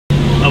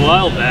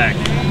while back.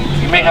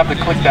 You may have to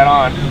click that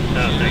on.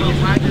 Oh, thank you.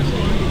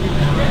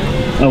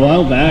 A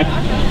while back,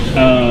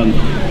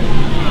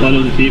 one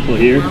of the people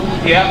here,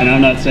 and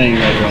I'm not saying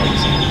right or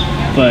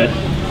wrong, but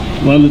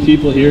one of the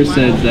people here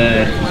said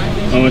that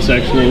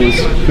homosexuals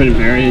couldn't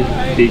marry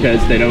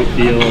because they don't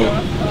feel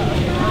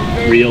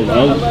real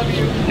love.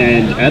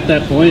 And at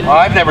that point, Well,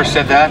 I've never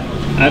said that.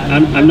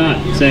 I'm not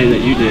saying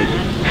that you did.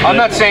 I'm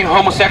not saying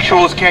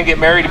homosexuals can't get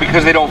married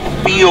because they don't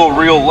feel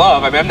real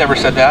love. I mean, I've never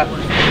said that.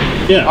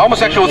 Yeah,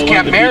 Homosexuals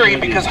can't marry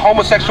because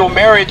homosexual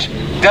marriage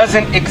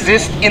doesn't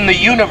exist in the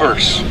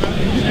universe.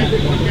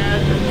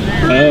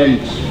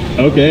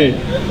 Okay.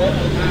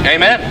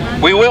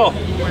 Amen. We will.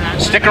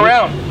 Stick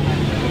around.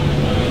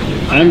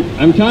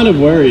 I'm kind of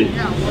worried,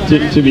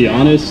 to be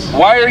honest.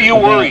 Why are you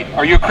worried?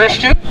 Are you a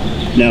Christian?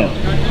 No.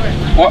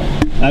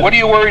 What are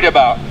you worried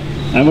about?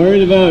 I'm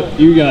worried about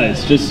you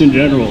guys, just in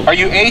general. Are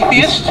you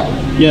atheist?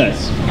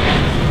 Yes.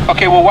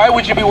 Okay, well, why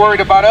would you be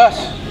worried about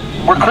us?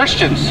 We're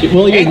Christians.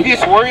 Well,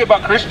 Atheists worry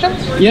about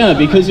Christians? Yeah,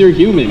 because you're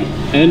human.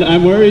 And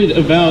I'm worried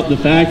about the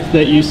fact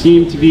that you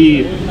seem to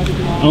be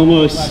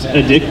almost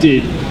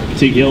addicted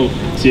to guilt,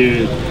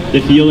 to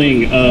the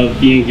feeling of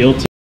being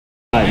guilty.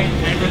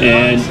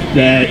 And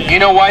that... You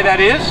know why that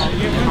is?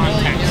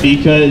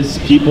 Because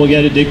people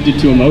get addicted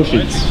to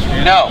emotions.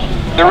 No.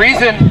 The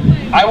reason,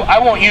 I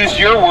won't use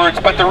your words,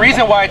 but the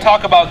reason why I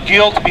talk about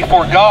guilt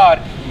before God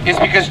is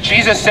because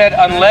Jesus said,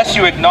 unless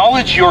you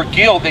acknowledge your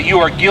guilt, that you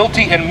are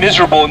guilty and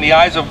miserable in the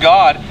eyes of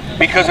God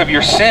because of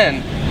your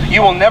sin,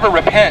 you will never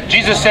repent.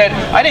 Jesus said,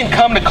 I didn't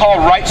come to call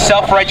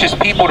self-righteous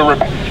people to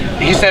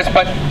repent. He says,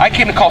 but I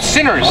came to call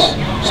sinners.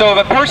 So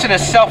if a person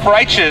is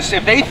self-righteous,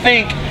 if they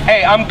think,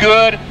 hey, I'm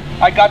good,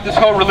 I got this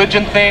whole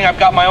religion thing, I've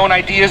got my own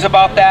ideas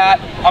about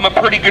that, I'm a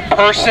pretty good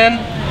person,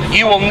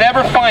 you will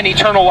never find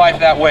eternal life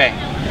that way.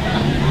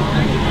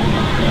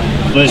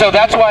 So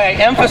that's why I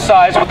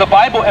emphasize what the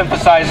Bible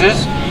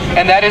emphasizes,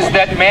 and that is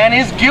that man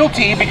is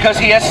guilty because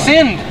he has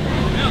sinned.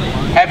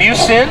 Have you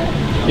sinned?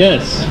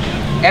 Yes.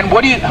 And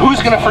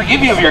who's going to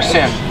forgive you of your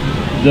sin?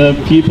 The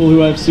people who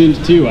have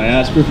sinned too. I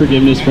ask for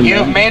forgiveness from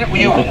them.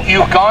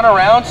 You've gone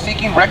around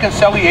seeking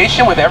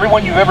reconciliation with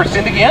everyone you've ever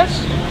sinned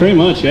against? Pretty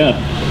much, yeah.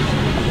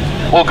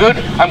 Well, good.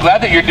 I'm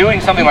glad that you're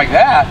doing something like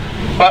that.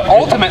 But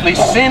ultimately,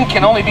 sin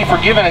can only be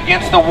forgiven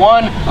against the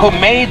one who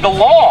made the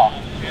law.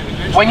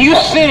 When you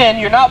sin,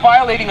 you're not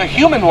violating a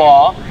human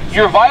law.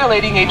 You're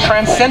violating a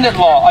transcendent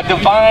law, a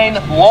divine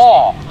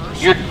law.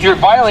 You're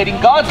violating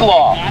God's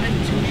law.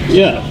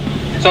 Yeah.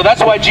 So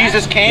that's why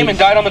Jesus came and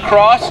died on the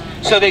cross,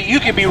 so that you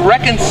could be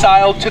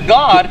reconciled to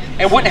God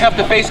and wouldn't have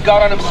to face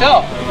God on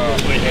himself.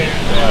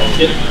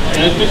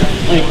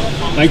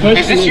 My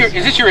question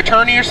is this your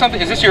attorney or something?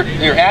 Is this your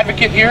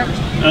advocate here?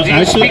 Does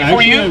he speak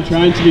for you? I'm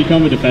trying to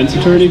become a defense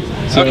attorney.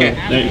 So okay.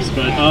 Thanks,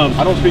 but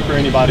I don't speak for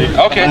anybody.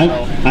 Okay.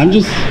 I'm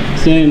just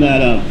saying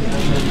that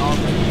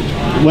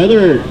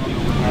whether,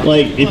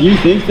 like, if you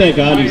think that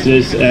God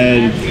exists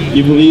and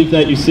you believe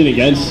that you sin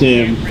against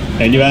him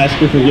and you ask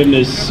for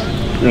forgiveness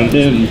from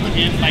him,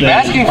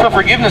 asking for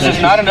forgiveness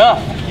is not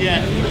enough.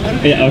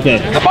 Yeah, okay.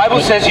 The Bible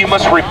says you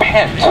must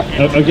repent.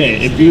 Okay,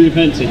 if you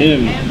repent to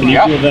him and you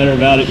feel better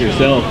about it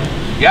yourself,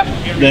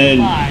 then,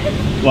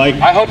 like...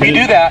 I hope you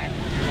do that.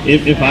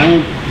 If I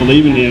don't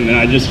believe in him and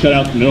I just cut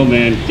out the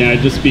middleman, can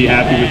I just be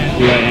happy with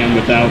who I am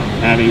without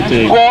having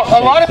to... Well,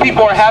 a lot of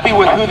people are happy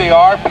with who they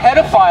are.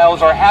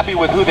 Pedophiles are happy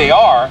with who they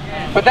are.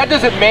 But that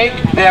doesn't make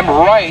them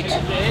right.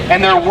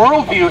 And their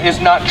worldview is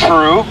not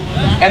true.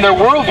 And their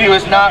worldview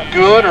is not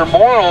good or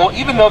moral,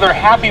 even though they're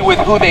happy with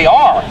who they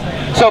are.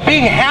 So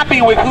being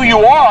happy with who you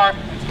are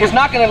is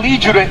not going to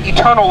lead you to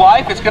eternal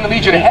life. It's going to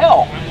lead you to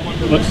hell.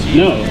 But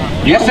no.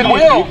 Yes, it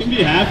will. You can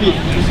be happy.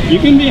 You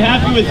can be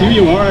happy with who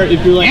you are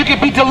if you're like... You can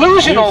be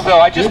delusional, though.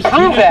 I just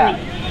proved that.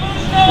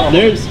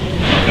 There's...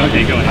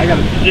 Okay, go ahead.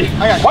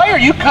 I got. Why are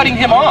you cutting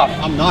him off?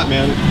 I'm not,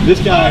 man. This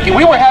guy...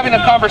 We were having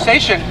a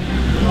conversation.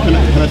 Can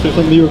I say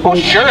something to you? Oh,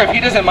 sure, if he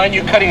doesn't mind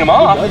you cutting him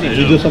off.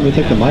 He just let me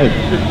take the mic.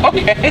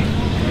 Okay.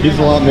 He's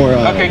a lot more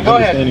okay, go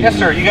ahead. Yes,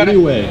 sir. You got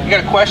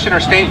a question or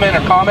statement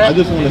or comment? I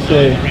just want to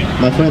say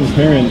my friend's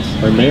parents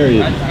are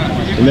married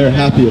and they're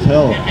happy as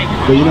hell.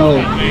 But you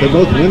know, they're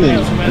both women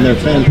and they're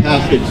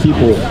fantastic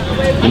people.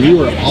 And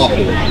you are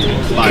awful.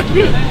 Bye.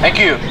 Thank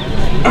you.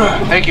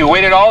 Thank you.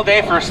 Waited all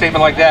day for a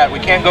statement like that. We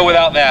can't go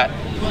without that.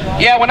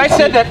 Yeah, when I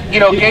said that, you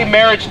know, gay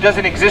marriage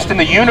doesn't exist in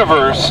the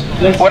universe,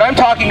 what I'm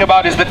talking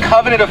about is the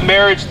covenant of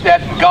marriage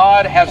that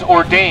God has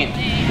ordained.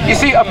 You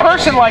see, a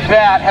person like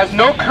that has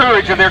no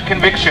courage of their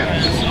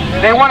convictions.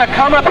 They want to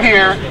come up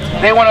here,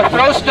 they want to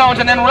throw stones,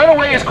 and then run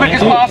away as quick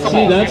as possible.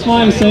 See, that's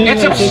why I'm saying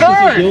it's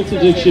absurd. This is a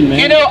guilt addiction, man.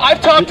 You know,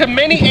 I've talked to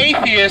many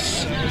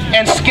atheists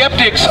and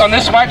skeptics on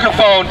this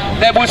microphone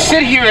that would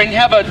sit here and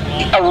have a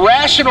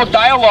rational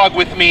dialogue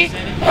with me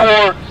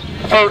for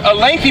a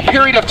lengthy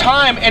period of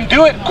time and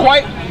do it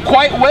quite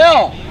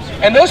well.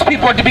 And those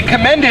people are to be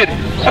commended.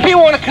 If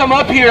people want to come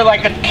up here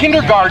like a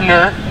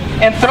kindergartner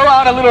and throw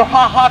out a little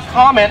ha-ha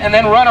comment and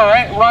then run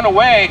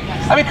away.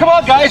 I mean, come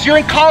on, guys, you're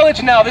in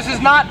college now. This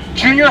is not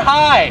junior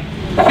high.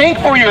 Think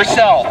for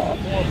yourself.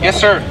 Yes,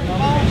 sir.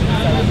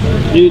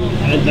 Dude,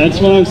 that's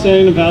what I'm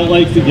saying about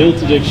like the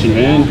guilt addiction,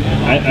 man.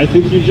 I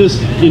think you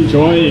just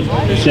enjoy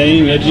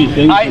saying edgy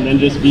things and then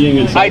just being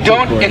insulted. I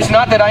don't. For it. It's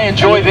not that I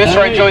enjoy this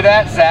or enjoy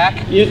that,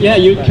 Zach. Yeah,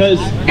 because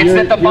it's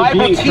that the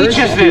Bible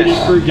teaches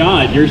this for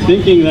God. You're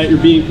thinking that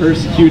you're being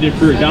persecuted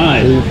for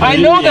God. I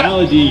know in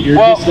reality, you're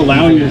just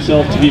allowing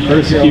yourself to be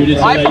persecuted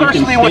so that you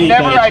can state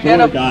that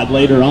it's for God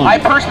later on. I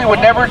personally would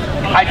never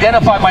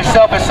identify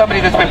myself as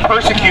somebody that's been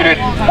persecuted.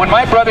 When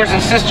my brothers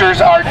and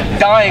sisters are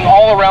dying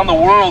all around the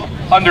world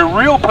under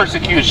real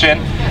persecution,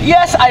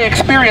 yes, I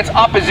experience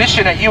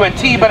opposition at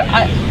UNT, but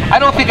I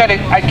don't think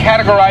I'd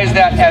categorize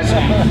that as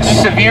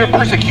severe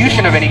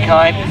persecution of any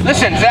kind.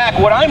 Listen, Zach,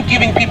 what I'm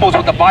giving people is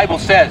what the Bible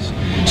says.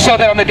 So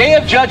that on the day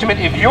of judgment,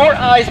 if your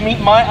eyes meet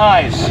my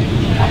eyes,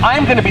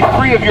 I'm going to be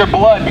free of your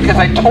blood because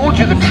I told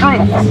you the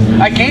truth.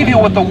 I gave you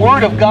what the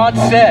Word of God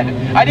said.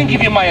 I didn't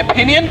give you my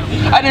opinion.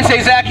 I didn't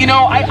say, Zach, you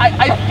know,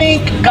 I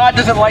think God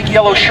doesn't like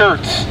yellow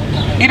shirts.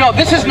 You know,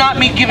 this is not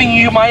me giving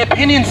you my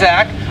opinion,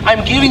 Zach.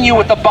 I'm giving you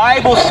what the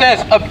Bible says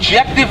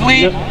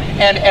objectively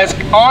and as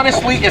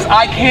honestly as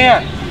I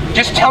can.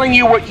 Just telling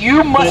you what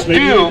you must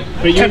do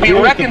to be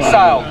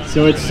reconciled.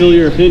 So it's still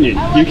your opinion.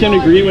 You can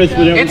agree with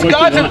whatever. It's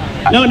God's.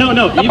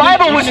 No. The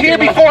Bible was here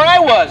before I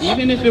was.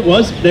 Even if it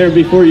was there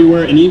before you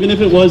were, and even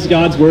if it was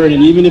God's word,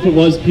 and even if it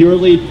was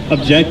purely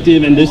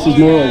objective and this is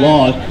moral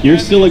law, you're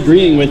still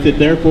agreeing with it.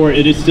 Therefore,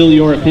 it is still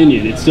your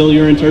opinion. It's still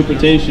your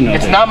interpretation of it.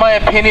 It's not my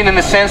opinion in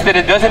the sense that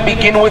it doesn't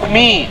begin with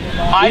me.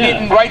 I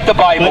didn't write the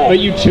Bible. But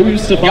you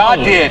choose to follow it.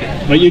 God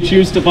did. But you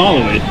choose to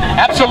follow it.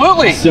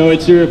 Absolutely. So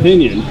it's your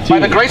opinion, too. By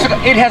the grace of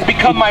God, it has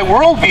become my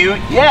worldview,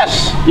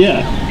 yes. Yeah.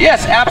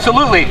 Yes,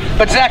 absolutely.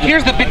 But Zach,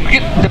 here's the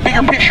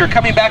bigger picture,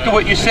 coming back to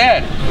what you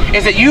said,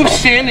 is that you've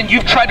sinned and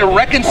you've tried to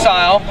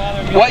reconcile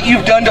what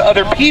you've done to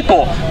other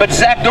people. But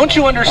Zach, don't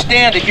you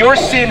understand that your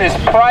sin is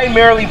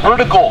primarily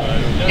vertical?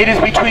 It is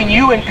between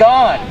you and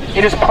God.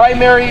 It is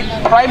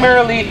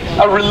primarily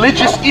a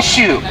religious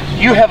issue.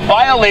 You have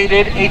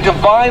violated a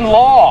divine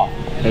law.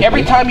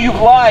 Every time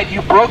you've lied,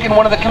 you've broken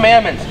one of the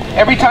commandments.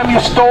 Every time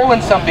you've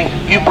stolen something,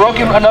 you've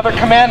broken another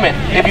commandment.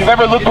 If you've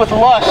ever looked with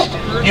lust,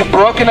 you've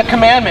broken a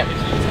commandment.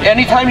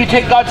 Anytime you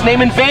take God's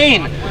name in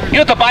vain. You know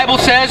what the Bible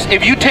says?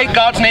 If you take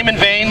God's name in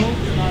vain,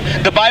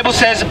 the Bible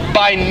says,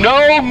 by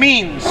no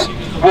means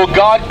will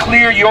God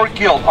clear your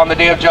guilt on the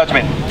day of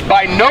judgment.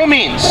 By no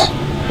means.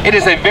 It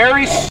is a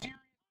very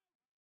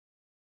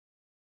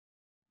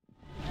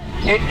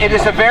it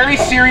is a very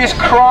serious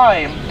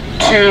crime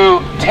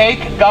to take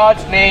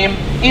God's name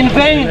in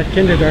vain.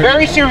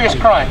 Very serious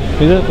crime.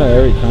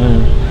 Every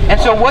time. And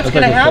so what's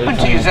going to happen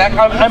to you, Zach?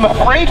 I'm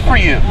afraid for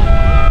you.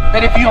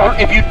 That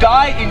if you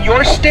die in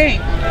your state,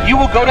 you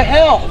will go to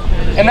hell.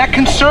 And that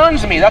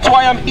concerns me. That's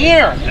why I'm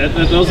here. That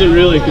doesn't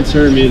really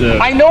concern me, though.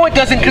 I know it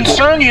doesn't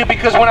concern you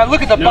because when I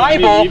look at the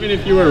Bible, I mean, even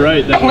if you were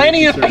right,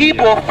 plenty of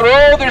people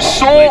throw their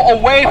soul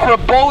away for a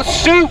bowl of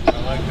soup.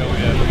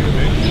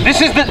 This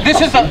is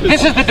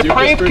the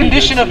depraved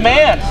condition of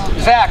man,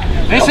 Zach.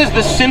 This is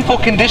the sinful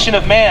condition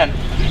of man,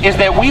 is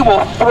that we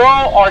will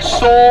throw our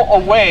soul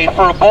away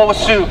for a bowl of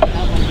soup.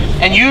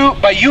 And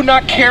by you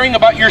not caring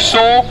about your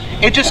soul,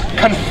 it just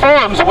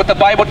confirms what the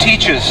Bible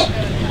teaches.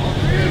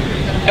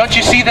 Don't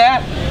you see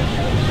that?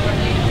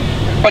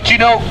 But you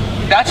know,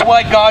 that's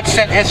why God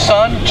sent His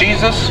Son,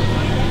 Jesus,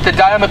 to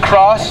die on the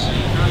cross,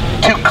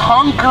 to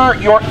conquer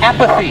your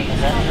apathy,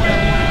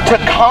 to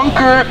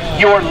conquer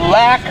your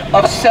lack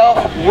of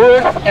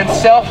self-worth and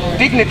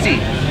self-dignity.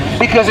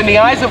 Because in the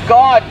eyes of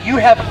God, you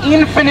have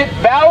infinite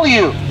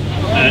value.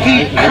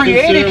 He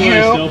created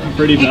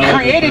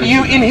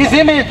you in His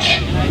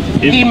image.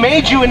 He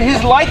made you in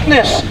His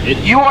likeness.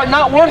 You are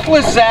not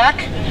worthless,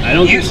 Zach. I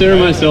don't consider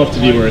myself to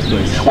be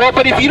worthless. Well,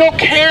 but if you don't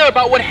care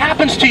about what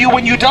happens to you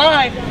when you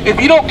die, if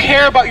you don't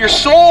care about your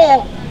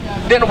soul,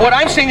 then what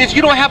I'm saying is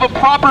you don't have a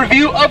proper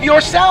view of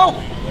yourself.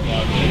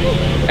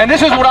 And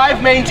this is what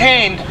I've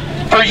maintained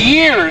for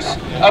years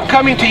of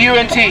coming to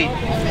UNT,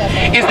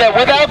 is that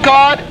without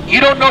God, you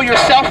don't know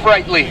yourself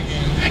rightly.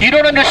 You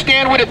don't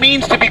understand what it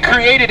means to be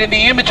created in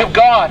the image of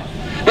God.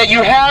 That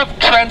you have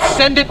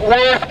transcendent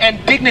worth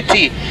and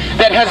dignity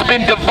that has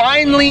been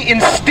divinely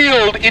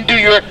instilled into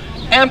your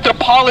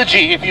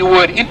anthropology, if you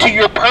would, into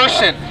your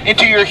person,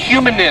 into your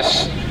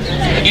humanness.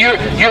 You're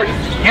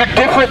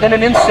different than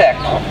an insect.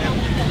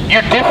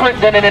 You're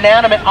different than an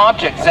inanimate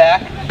object,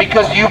 Zach,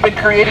 because you've been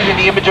created in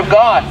the image of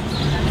God.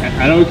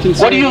 I don't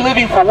consider. What are you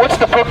living for? What's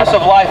the purpose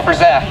of life for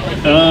Zach?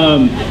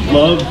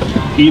 Love,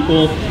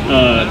 people,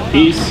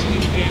 peace,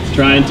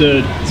 trying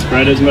to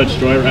spread as much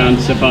joy around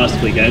as I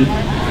possibly can.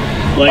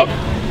 Like,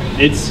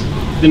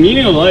 the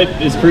meaning of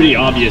life is pretty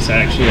obvious,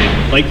 actually.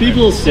 Like,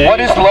 people say... What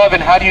is love,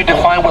 and how do you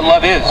define what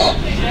love is?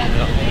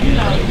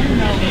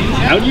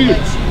 How do you...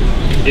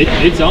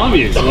 It's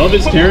obvious. Love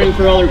is caring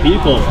for other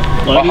people.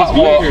 Love is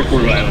being cared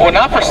for by others. Well,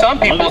 not for some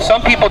people.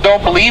 Some people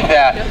don't believe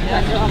that.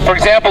 For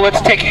example,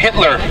 let's take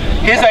Hitler.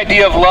 His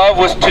idea of love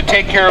was to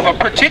take care of a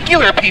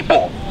particular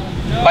people,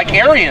 like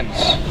Aryans.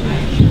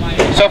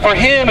 So for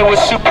him, it was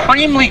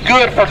supremely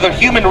good for the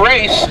human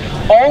race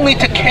only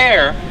to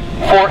care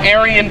for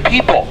Aryan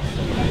people.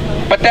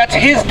 But that's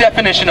his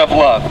definition of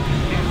love.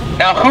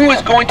 Now, who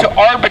is going to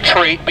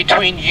arbitrate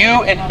between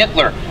you and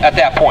Hitler at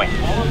that point?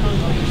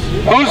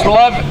 Whose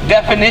love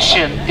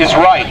definition is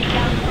right?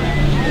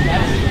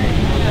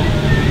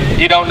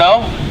 You don't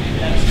know?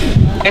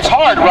 It's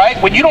hard,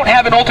 right? When you don't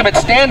have an ultimate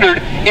standard,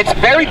 it's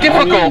very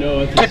difficult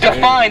to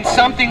define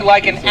something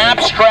like an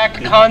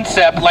abstract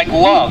concept like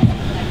love.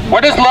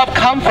 Where does love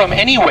come from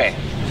anyway?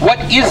 What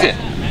is it?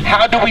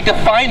 How do we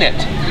define it?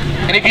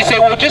 And if you say,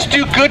 well, just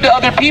do good to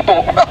other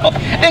people, well,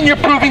 then you're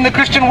proving the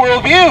Christian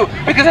worldview,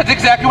 because that's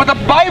exactly what the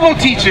Bible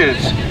teaches.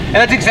 And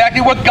that's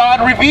exactly what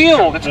God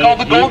revealed. It's called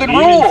the Golden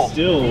Rule.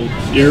 Still,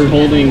 you're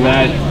holding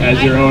that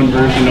as your own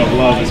version of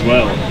love as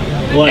well.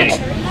 Like,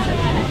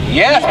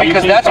 yes,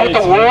 because that's what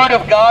the Word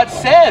of God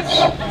says.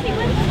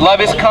 Love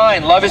is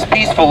kind, love is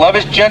peaceful, love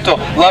is gentle,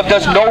 love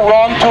does no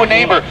wrong to a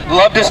neighbor,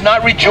 love does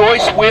not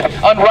rejoice with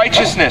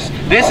unrighteousness.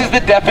 This is the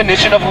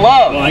definition of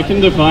love. Well, I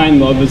can define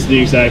love as the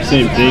exact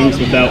same things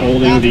without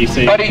holding the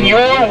same. But in your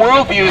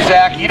worldview,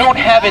 Zach, you don't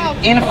have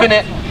an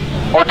infinite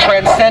or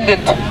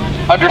transcendent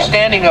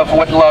understanding of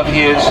what love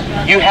is.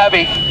 You have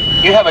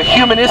a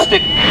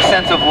humanistic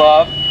sense of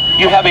love.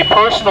 You have a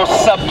personal,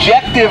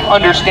 subjective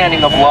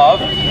understanding of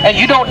love, and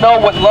you don't know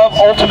what love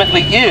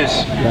ultimately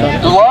is.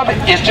 Love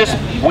is just,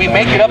 we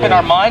make it up in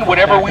our mind,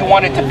 whatever we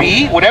want it to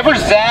be. Whatever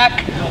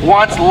Zach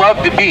wants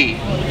love to be,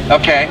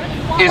 okay,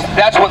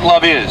 that's what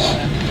love is.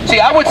 See,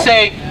 I would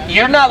say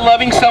you're not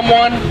loving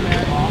someone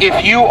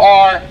if you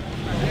are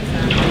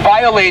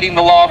violating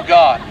the law of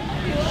God.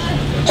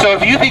 So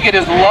if you think it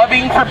is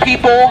loving for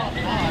people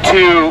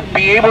to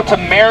be able to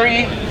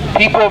marry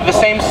people of the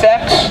same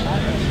sex,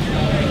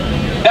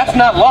 that's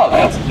not love.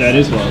 That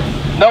is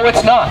love. No,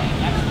 it's not.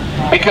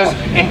 Because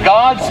in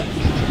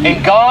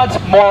God's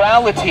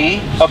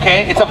morality,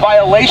 okay, it's a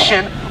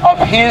violation of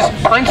his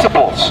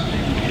principles.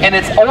 And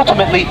it's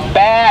ultimately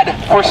bad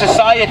for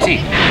society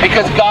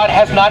because God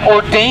has not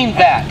ordained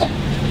that.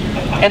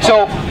 And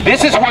so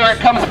this is where it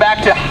comes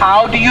back to,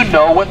 how do you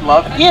know what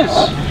love is?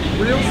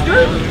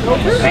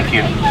 Thank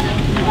you.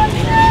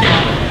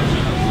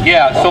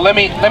 Yeah, so let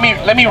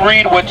me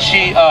read what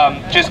she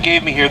just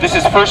gave me here. This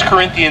is 1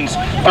 Corinthians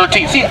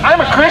 13. See, I'm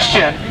a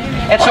Christian,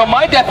 and so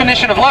my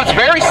definition of love is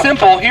very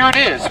simple. Here it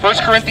is, 1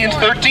 Corinthians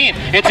 13.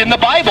 It's in the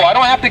Bible. I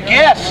don't have to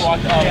guess.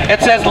 It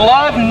says,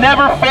 love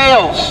never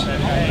fails.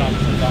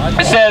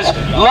 It says,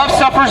 love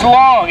suffers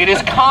long. It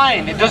is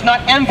kind. It does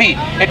not envy.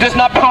 It does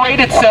not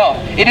parade itself.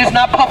 It is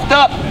not puffed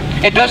up.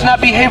 It does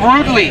not behave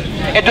rudely.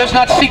 It does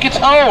not seek its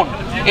own.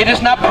 It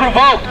is not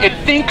provoked. It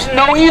thinks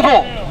no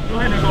evil.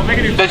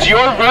 Does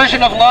your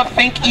version of love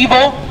think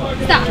evil?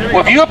 Stop. Well,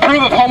 if you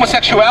approve of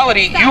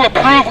homosexuality, you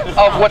approve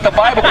of what the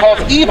Bible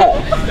calls evil.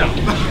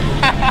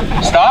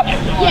 Stop?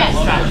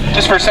 Yes.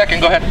 Just for a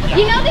second, go ahead.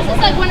 You know, this is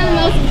like one of the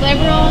most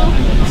liberal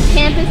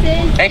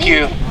campuses. Thank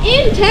you.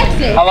 In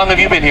Texas. How long have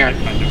you been here?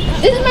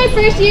 This is my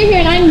first year here,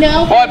 and I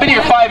know. Well, I've been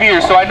here 5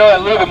 years, so I know a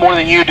little bit more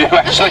than you do,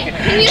 actually.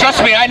 Okay,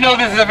 Trust me, I know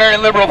this is a very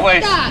liberal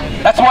place. Stop.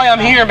 That's why I'm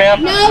here,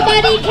 ma'am.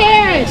 Nobody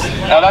cares.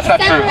 No, that's not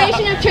true.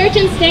 Separation of church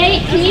and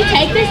state. Can you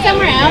take this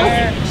somewhere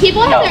else?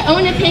 People have their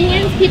own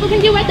opinions. People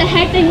can do what the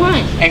heck they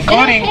want.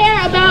 Including. They don't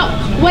care about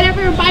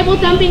whatever Bible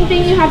thumping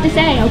thing you have to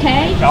say,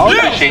 okay?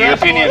 I appreciate your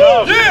opinion.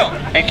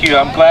 Thank you.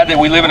 I'm glad that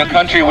we live in a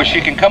country where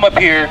she can come up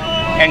here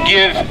and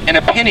give an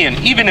opinion,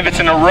 even if it's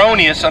an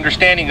erroneous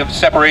understanding of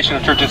separation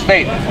of church and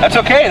state. That's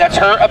okay. That's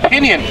her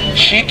opinion.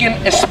 She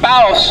can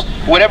espouse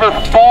whatever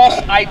false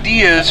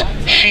ideas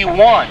she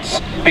wants,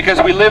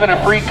 because we live in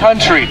a free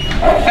country.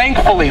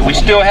 Thankfully, we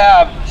still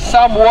have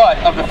somewhat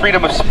of the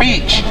freedom of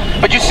speech.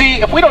 But you see,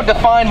 if we don't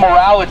define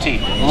morality,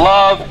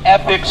 love,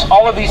 ethics,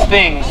 all of these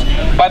things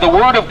by the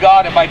Word of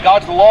God and by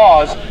God's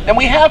laws, then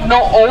we have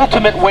no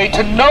ultimate way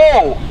to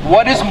know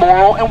what is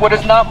moral and what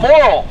is not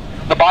moral.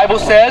 The Bible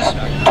says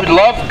to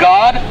love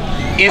God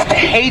is to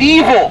hate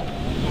evil.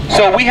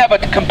 So we have a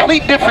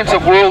complete difference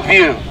of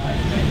worldview.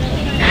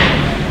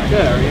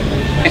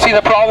 You see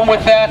the problem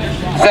with that,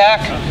 Zach?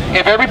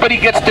 If everybody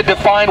gets to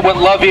define what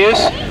love is,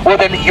 well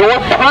then your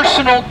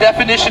personal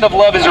definition of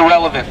love is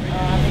irrelevant.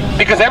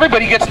 Because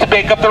everybody gets to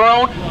make up their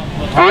own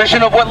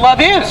version of what love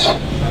is.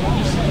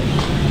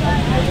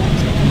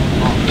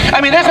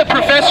 I mean, there's a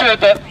professor at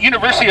the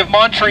University of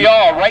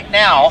Montreal right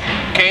now,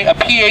 okay, a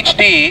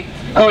PhD,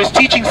 who is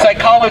teaching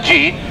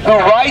psychology, who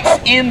writes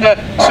in the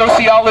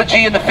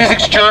sociology and the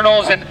physics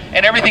journals and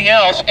everything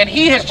else, and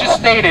he has just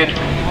stated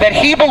that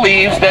he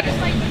believes that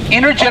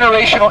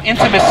intergenerational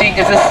intimacy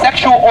is a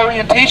sexual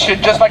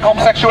orientation just like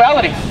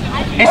homosexuality.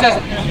 He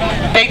says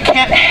they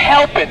can't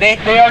help it.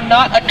 They are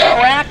not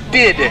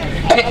attracted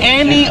to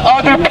any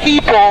other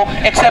people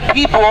except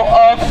people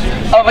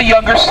of a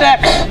younger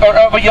sex or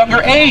of a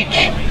younger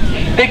age.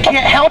 They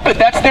can't help it.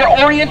 That's their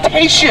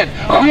orientation.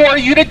 Who are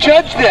you to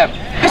judge them?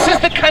 This is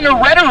the kind of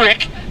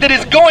rhetoric that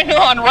is going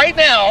on right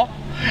now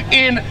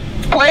in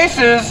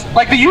places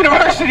like the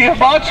University of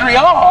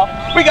Montreal.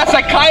 We got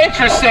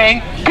psychiatrists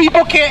saying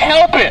people can't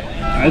help it.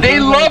 They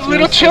love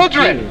little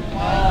children.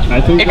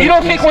 If you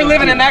don't think we're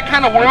living in that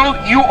kind of world,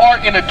 you are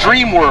in a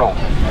dream world.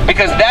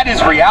 because that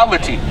is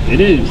reality.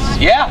 It is.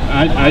 Yeah.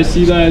 I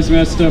see that as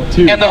messed up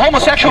too. And the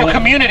homosexual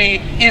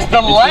community is the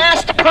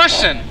last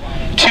person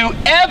to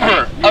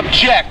ever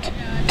object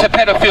to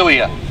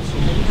pedophilia.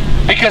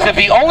 Because if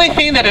the only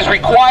thing that is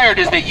required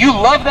is that you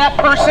love that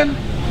person,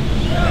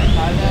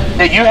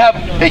 that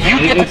you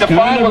get to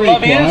define what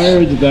love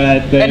is,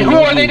 then who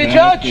are they to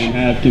judge?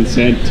 Have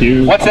consent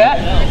too. What's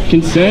that?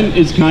 Consent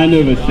is kind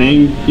of a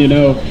thing, you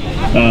know.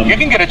 You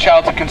can get a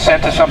child to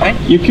consent to something.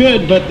 You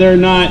could, but they're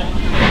not.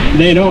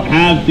 They don't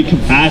have the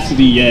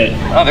capacity yet.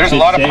 Oh, there's a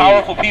lot of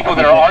powerful people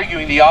that are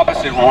arguing the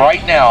opposite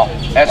right now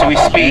as we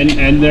speak.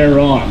 And they're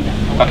wrong.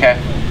 Okay.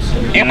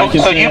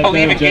 So you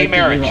believe in gay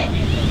marriage?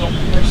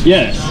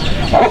 Yes.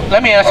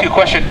 Let me ask you a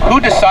question. Who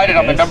decided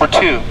on the number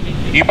 2?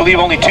 You believe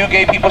only 2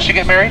 gay people should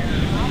get married?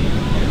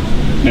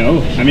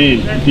 No. I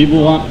mean,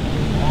 people want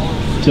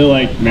to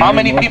like marry. How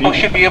many people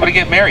should be able to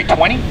get married?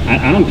 20?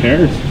 I don't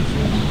care.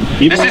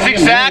 People this is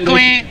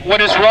exactly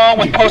what is wrong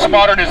with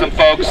postmodernism,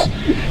 folks.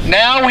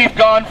 Now we've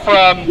gone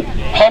from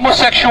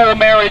homosexual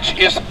marriage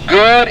is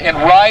good and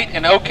right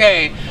and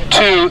okay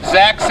to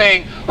Zack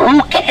saying,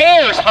 who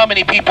cares how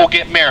many people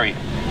get married?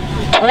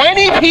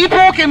 20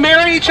 people can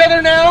marry each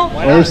other now?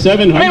 Or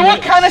 700. I mean,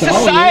 what kind of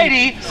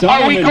society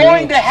are we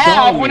going to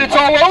have when it's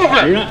all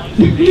over?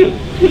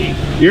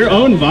 Your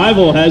own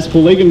Bible has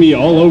polygamy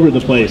all over the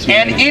place,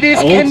 man. And it is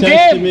Old condemned.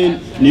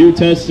 Testament, New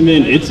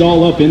Testament, it's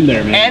all up in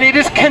there, man. And it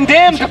is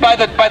condemned by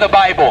the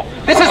Bible.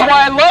 This is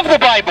why I love the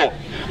Bible.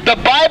 The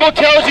Bible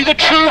tells you the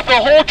truth,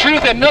 the whole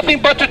truth, and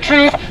nothing but the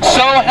truth,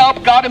 so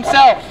help God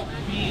himself.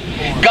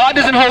 God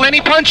doesn't hold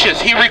any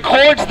punches. He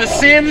records the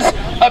sins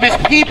of his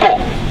people.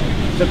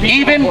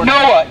 Even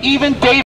Noah, even David.